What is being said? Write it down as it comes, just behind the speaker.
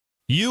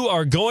You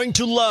are going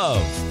to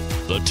love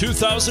the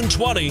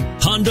 2020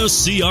 Honda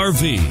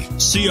CR-V.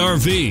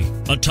 CR-V,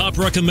 a top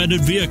recommended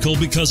vehicle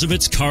because of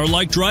its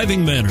car-like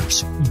driving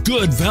manners,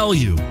 good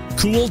value,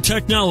 cool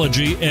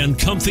technology, and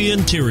comfy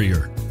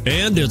interior.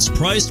 And it's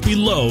priced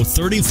below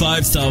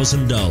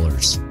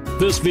 $35,000.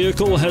 This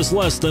vehicle has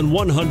less than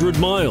 100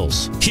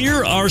 miles.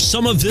 Here are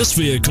some of this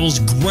vehicle's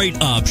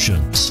great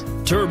options: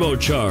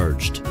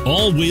 turbocharged,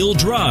 all-wheel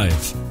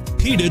drive,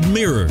 heated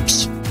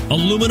mirrors,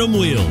 aluminum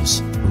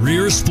wheels,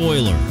 rear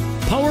spoiler,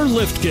 power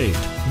liftgate,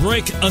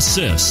 brake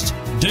assist,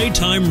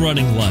 daytime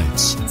running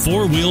lights,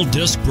 four-wheel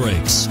disc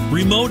brakes,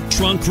 remote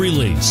trunk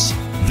release.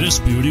 This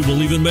beauty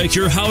will even make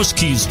your house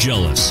keys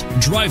jealous.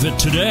 Drive it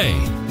today.